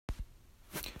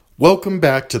Welcome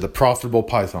back to the Profitable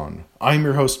Python. I'm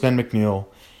your host, Ben McNeil,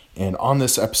 and on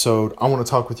this episode, I want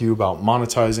to talk with you about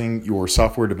monetizing your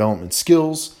software development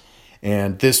skills.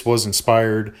 And this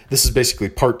is basically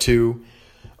part 2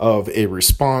 of a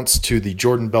response to the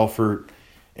Jordan Belfort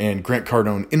and Grant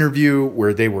Cardone interview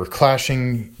where they were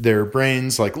clashing their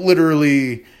brains, like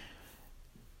literally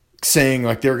saying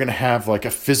like they were going to have like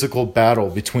a physical battle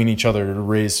between each other to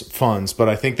raise funds. But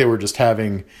I think they were just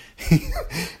having,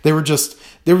 there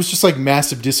was just like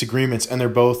massive disagreements, and they're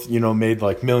both, made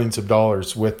like millions of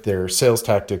dollars with their sales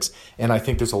tactics. And I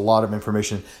think there's a lot of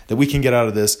information that we can get out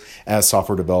of this as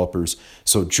software developers.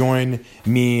 So join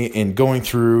me in going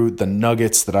through the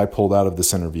nuggets that I pulled out of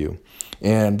this interview.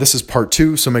 And this is part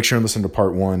 2. So make sure and listen to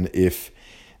part 1 if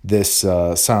this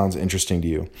sounds interesting to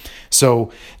you.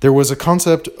 So there was a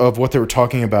concept of what they were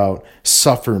talking about,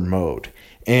 suffer mode,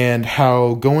 and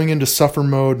how going into suffer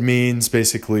mode means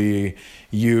basically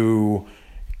you've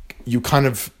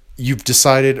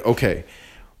decided, okay,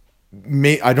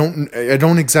 I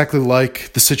don't exactly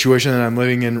like the situation that I'm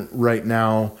living in right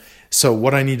now. So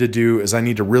what I need to do is I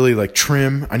need to really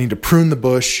I need to prune the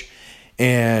bush,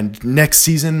 and next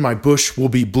season my bush will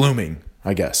be blooming.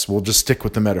 I guess we'll just stick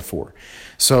with the metaphor.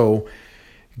 So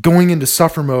going into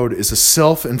suffer mode is a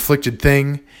self-inflicted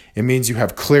thing. It means you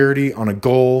have clarity on a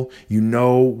goal. You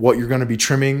know what you're going to be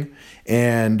trimming,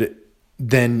 and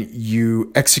then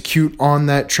you execute on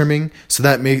that trimming. So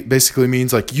that basically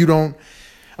means I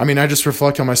just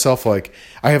reflect on myself. Like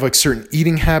I have certain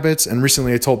eating habits, and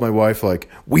recently I told my wife,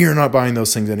 we are not buying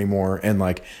those things anymore. And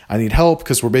I need help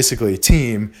because we're basically a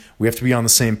team. We have to be on the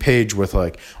same page with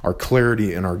our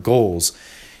clarity and our goals.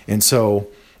 And so,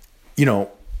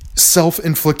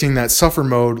 self-inflicting that suffer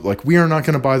mode, we are not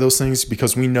going to buy those things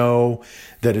because we know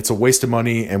that it's a waste of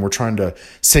money, and we're trying to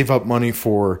save up money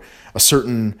for a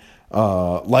certain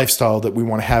lifestyle that we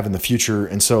want to have in the future.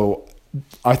 And so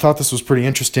I thought this was pretty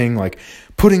interesting,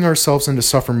 putting ourselves into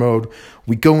suffer mode.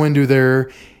 We go into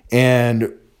there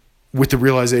and with the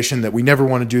realization that we never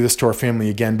want to do this to our family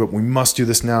again, but we must do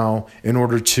this now in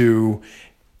order to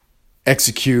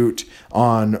execute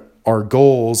on our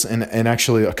goals and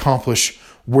actually accomplish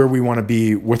where we want to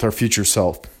be with our future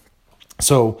self.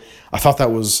 So I thought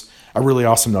that was a really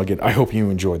awesome nugget. I hope you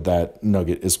enjoyed that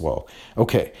nugget as well.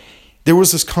 Okay. There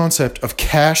was this concept of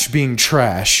cash being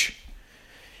trash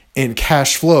and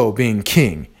cash flow being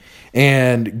king,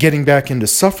 and getting back into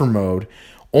suffer mode.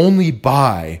 Only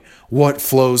buy what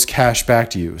flows cash back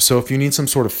to you. So if you need some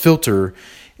sort of filter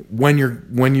when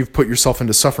you've put yourself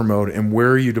into suffer mode and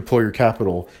where you deploy your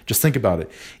capital, just think about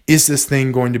it. Is this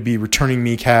thing going to be returning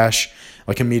me cash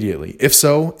immediately? If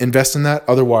so, invest in that.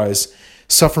 Otherwise,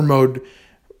 suffer mode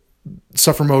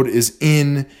is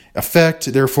in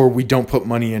effect. Therefore, we don't put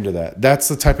money into that. That's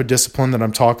the type of discipline that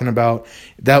I'm talking about.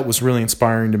 That was really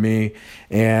inspiring to me,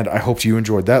 and I hope you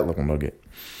enjoyed that little nugget.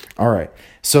 All right.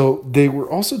 So they were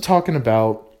also talking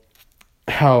about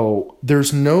how they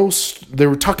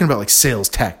were talking about sales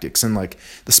tactics and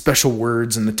the special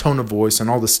words and the tone of voice and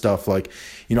all this stuff,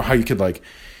 how you could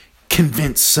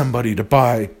convince somebody to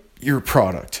buy your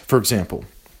product, for example.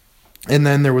 And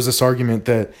then there was this argument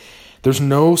that there's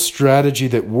no strategy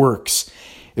that works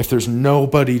if there's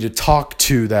nobody to talk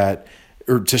to that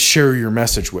or to share your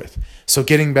message with. So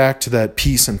getting back to that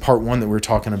piece in part 1 that we were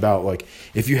talking about,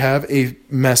 if you have a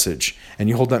message and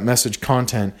you hold that message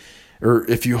content, or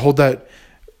if you hold that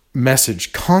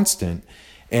message constant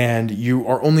and you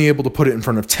are only able to put it in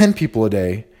front of 10 people a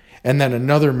day, and then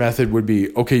another method would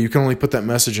be, okay, you can only put that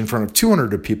message in front of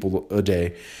 200 people a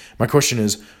day. My question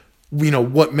is,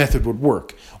 what method would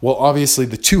work? Well, obviously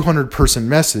the 200 person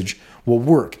message will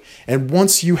work. And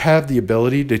once you have the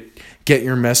ability to get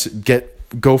your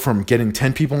go from getting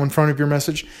 10 people in front of your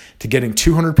message to getting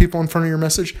 200 people in front of your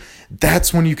message,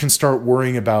 that's when you can start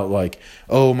worrying about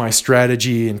my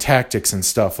strategy and tactics and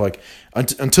stuff.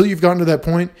 Until you've gotten to that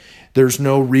point, there's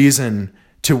no reason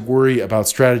to worry about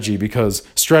strategy, because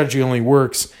strategy only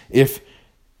works if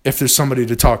there's somebody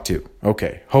to talk to.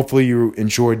 Okay. Hopefully you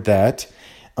enjoyed that.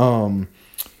 Alrighty.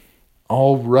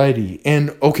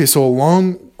 And okay, so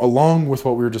along with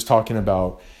what we were just talking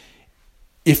about,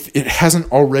 if it hasn't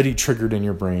already triggered in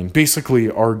your brain, basically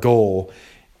our goal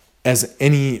as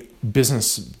any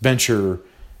business venture,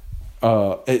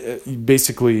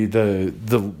 basically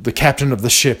the captain of the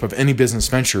ship of any business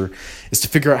venture is to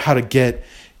figure out how to get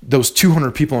those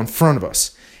 200 people in front of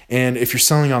us. And if you're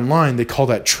selling online, they call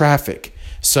that traffic.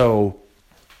 So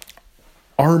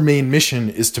our main mission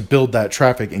is to build that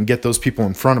traffic and get those people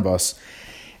in front of us.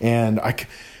 And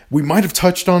we might have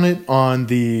touched on it on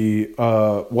the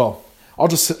I'll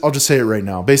just say it right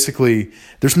now. Basically,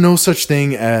 there's no such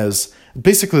thing as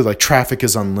basically like traffic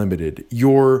is unlimited.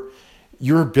 Your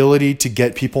ability to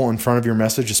get people in front of your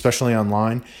message, especially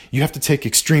online, you have to take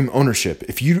extreme ownership.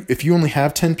 If you only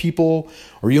have 10 people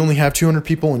or you only have 200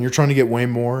 people and you're trying to get way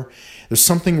more, there's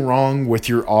something wrong with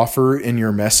your offer and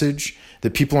your message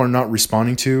that people are not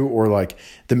responding to, or like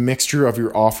the mixture of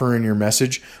your offer and your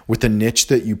message with the niche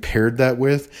that you paired that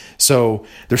with. So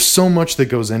there's so much that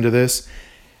goes into this.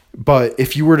 But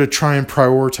if you were to try and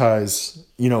prioritize,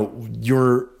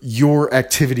 your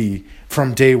activity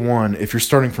from day one, if you're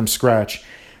starting from scratch,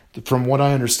 from what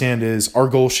I understand is our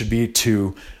goal should be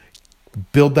to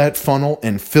build that funnel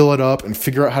and fill it up and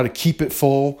figure out how to keep it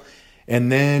full.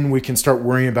 And then we can start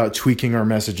worrying about tweaking our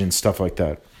message and stuff like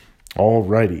that.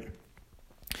 Alrighty.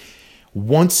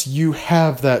 Once you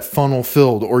have that funnel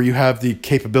filled, or you have the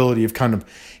capability of kind of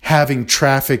having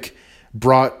traffic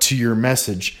brought to your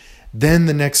message, then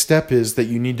the next step is that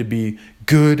you need to be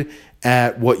good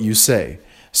at what you say.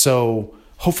 So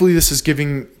hopefully this is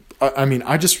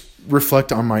I just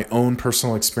reflect on my own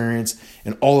personal experience,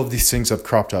 and all of these things have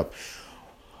cropped up.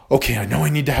 Okay, I know I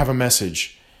need to have a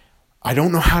message. I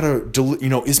don't know how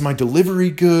to, is my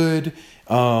delivery good?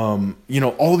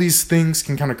 All these things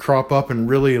can kind of crop up and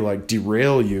really like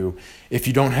derail you if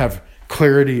you don't have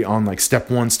clarity on like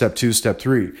step 1, step 2, step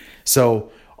 3.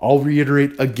 So I'll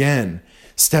reiterate again.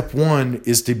 Step 1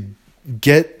 is to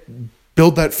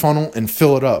build that funnel and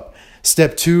fill it up.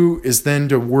 Step 2 is then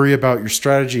to worry about your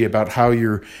strategy, about how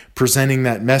you're presenting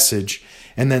that message.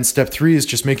 And then step 3 is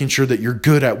just making sure that you're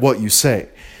good at what you say.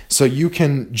 So you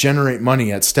can generate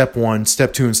money at step 1,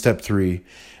 step 2, and step 3,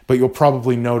 but you'll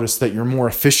probably notice that you're more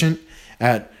efficient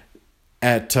at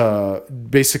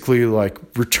basically like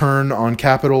return on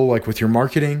capital, like with your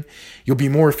marketing. You'll be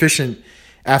more efficient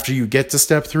after you get to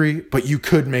step 3, but you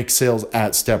could make sales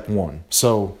at step 1.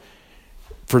 So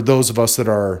for those of us that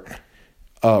are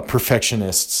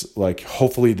perfectionists, like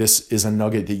hopefully this is a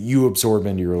nugget that you absorb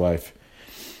into your life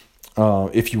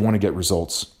if you want to get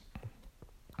results.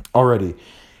 Alrighty.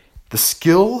 The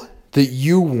skill that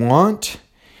you want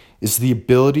is the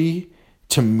ability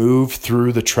to move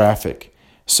through the traffic.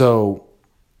 So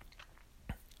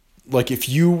like if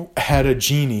you had a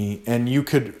genie and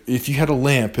if you had a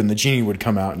lamp and the genie would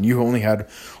come out and you only had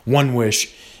one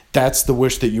wish, that's the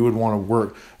wish that you would want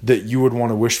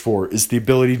to wish for, is the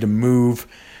ability to move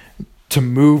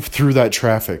through that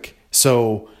traffic.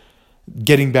 So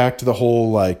getting back to the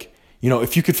whole,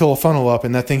 if you could fill a funnel up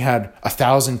and that thing had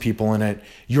 1,000 people in it,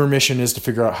 your mission is to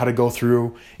figure out how to go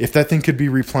through. If that thing could be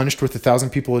replenished with 1,000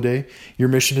 people a day, your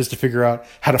mission is to figure out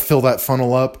how to fill that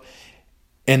funnel up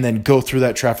and then go through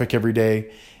that traffic every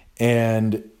day.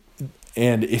 And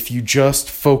if you just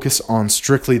focus on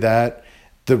strictly that,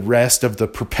 the rest of the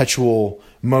perpetual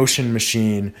motion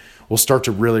machine will start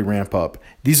to really ramp up.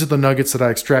 These are the nuggets that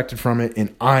I extracted from it,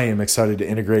 and I am excited to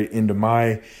integrate into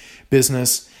my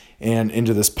business and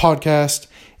into this podcast,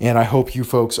 and I hope you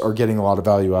folks are getting a lot of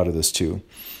value out of this too.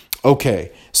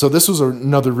 Okay, so this was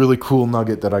another really cool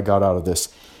nugget that I got out of this.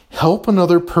 Help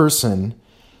another person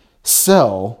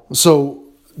sell. So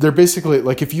they're basically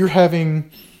like, if you're having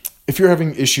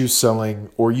issues selling,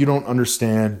 or you don't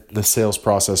understand the sales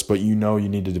process, but you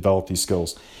need to develop these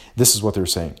skills, this is what they're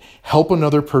saying. Help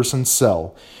another person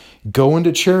sell. Go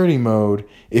into charity mode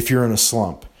if you're in a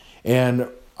slump. And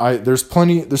there's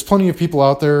plenty of people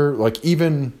out there,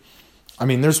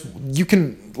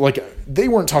 they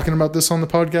weren't talking about this on the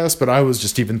podcast, but I was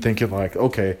just even thinking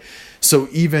okay, so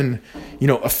even,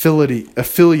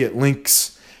 affiliate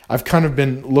links, I've kind of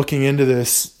been looking into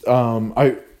this.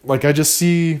 I just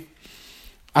see,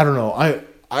 I don't know,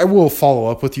 I will follow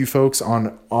up with you folks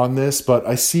on this, but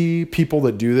I see people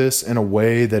that do this in a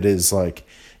way that is like,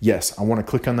 yes, I want to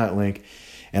click on that link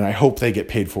and I hope they get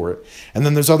paid for it. And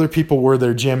then there's other people where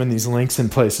they're jamming these links in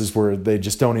places where they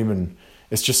just don't even,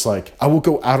 it's just like, I will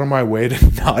go out of my way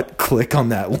to not click on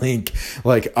that link.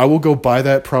 Like I will go buy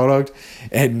that product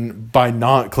and by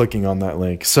not clicking on that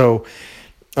link. So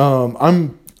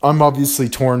I'm obviously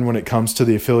torn when it comes to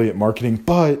the affiliate marketing,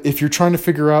 but if you're trying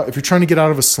to get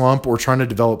out of a slump or trying to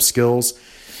develop skills,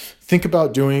 think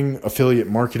about doing affiliate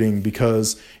marketing,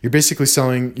 because you're basically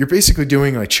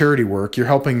doing like charity work. You're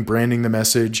helping branding the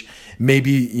message.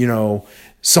 Maybe,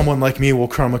 someone like me will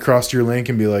come across your link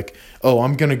and be like, oh,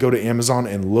 I'm going to go to Amazon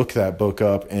and look that book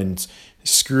up and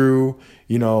screw,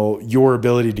 your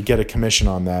ability to get a commission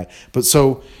on that. But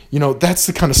so, that's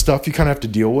the kind of stuff you kind of have to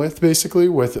deal with basically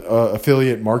with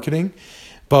affiliate marketing.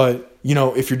 But,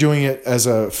 if you're doing it as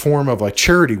a form of like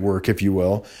charity work, if you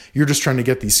will, you're just trying to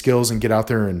get these skills and get out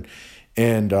there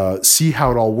and see how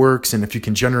it all works. And if you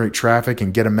can generate traffic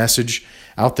and get a message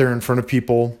out there in front of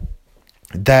people,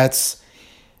 that's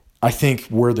I think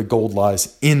where the gold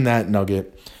lies in that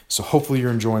nugget. So hopefully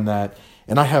you're enjoying that.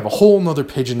 And I have a whole nother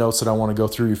page of notes that I want to go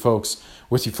through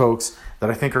with you folks that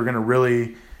I think are going to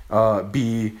really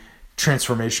be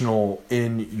transformational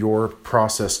in your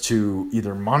process to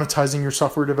either monetizing your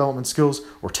software development skills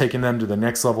or taking them to the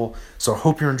next level. So I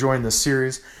hope you're enjoying this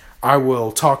series. I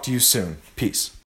will talk to you soon. Peace.